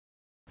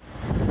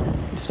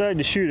decided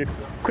to shoot a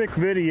quick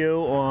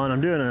video on,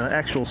 I'm doing an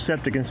actual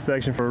septic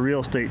inspection for a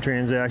real estate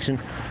transaction.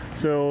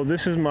 So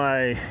this is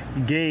my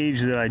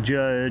gauge that I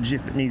judge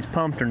if it needs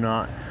pumped or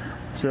not.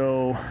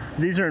 So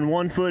these are in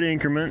 1 foot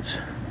increments.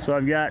 So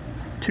I've got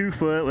 2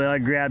 foot, well, I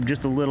grabbed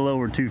just a little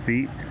over 2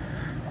 feet.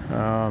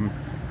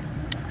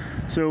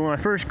 So when I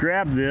first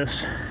grab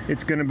this,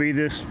 it's going to be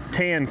this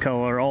tan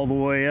color all the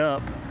way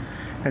up,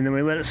 and then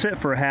we let it sit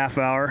for a half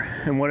hour,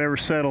 and whatever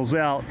settles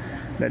out,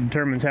 that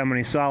determines how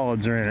many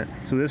solids are in it.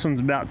 So this one's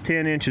about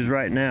 10 inches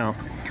right now.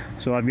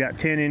 So I've got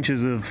 10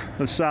 inches of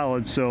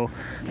solids, so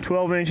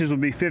 12 inches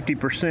would be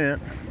 50%.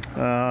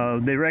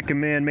 They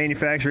recommend,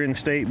 manufacturer and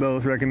state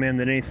both recommend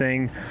that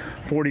anything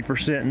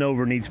 40% and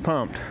over needs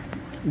pumped.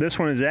 This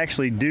one is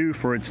actually due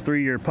for its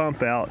 3-year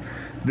pump out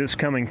this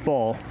coming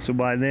fall, so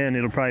by then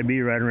it'll probably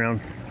be right around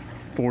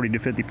 40 to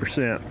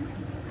 50%.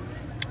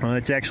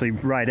 It's actually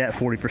right at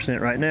 40%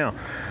 right now.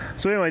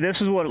 So anyway,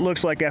 this is what it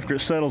looks like after it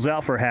settles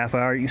out for a half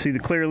hour. You can see the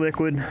clear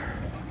liquid,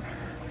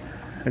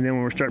 and then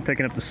when we start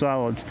picking up the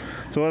solids.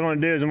 So what I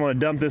want to do is I'm going to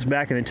dump this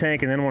back in the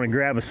tank, and then I want to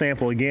grab a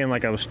sample again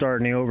like I was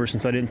starting over,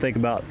 since I didn't think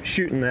about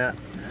shooting that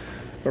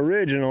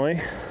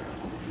originally.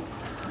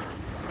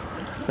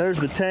 There's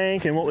the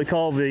tank and what we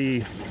call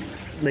they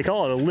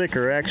call it a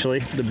liquor actually,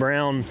 the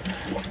brown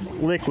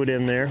liquid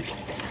in there.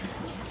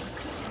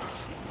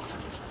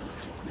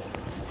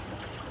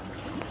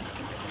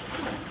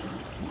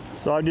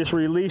 So I just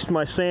released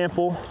my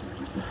sample.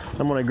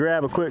 I'm going to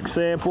grab a quick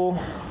sample.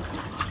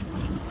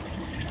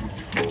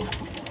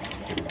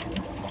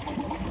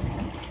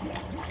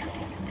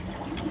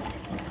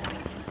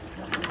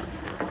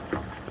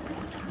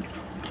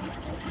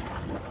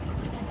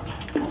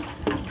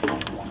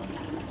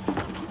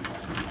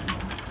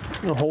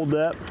 I'll hold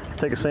that,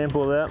 take a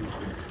sample of that.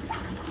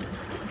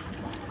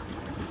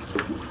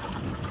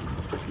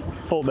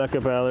 Pull it back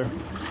up out of there.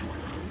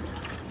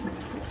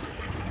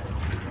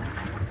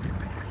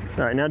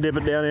 All right, now dip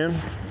it down in.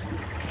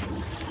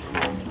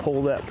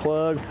 Pull that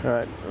plug. All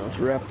right, let's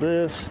wrap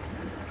this.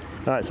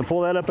 All right, so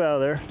pull that up out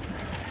of there.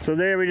 So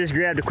there we just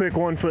grabbed a quick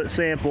 1 foot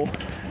sample,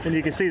 and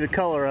you can see the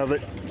color of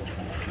it.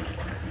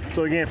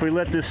 So again, if we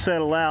let this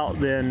settle out,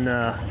 then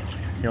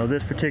you know,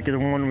 this particular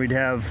one we'd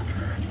have,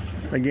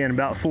 again,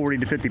 about 40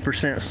 to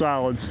 50%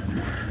 solids.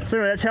 So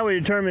anyway, that's how we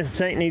determine if the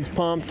tank needs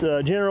pumped.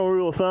 General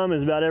rule of thumb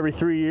is about every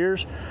 3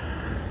 years.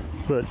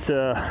 But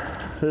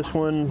this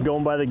one,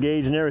 going by the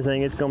gauge and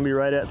everything, it's going to be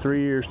right at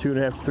 3 years,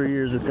 2.5 to 3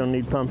 years, it's going to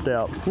need pumped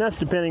out. And that's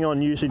depending on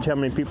usage, how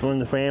many people are in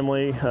the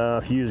family,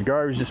 if you use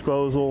garbage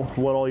disposal,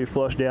 what all you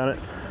flush down it.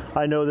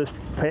 I know this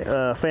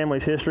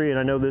family's history, and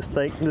I know this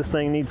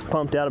thing needs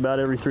pumped out about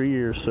every 3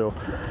 years. So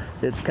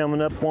it's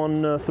coming up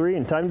on 3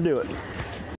 and time to do it.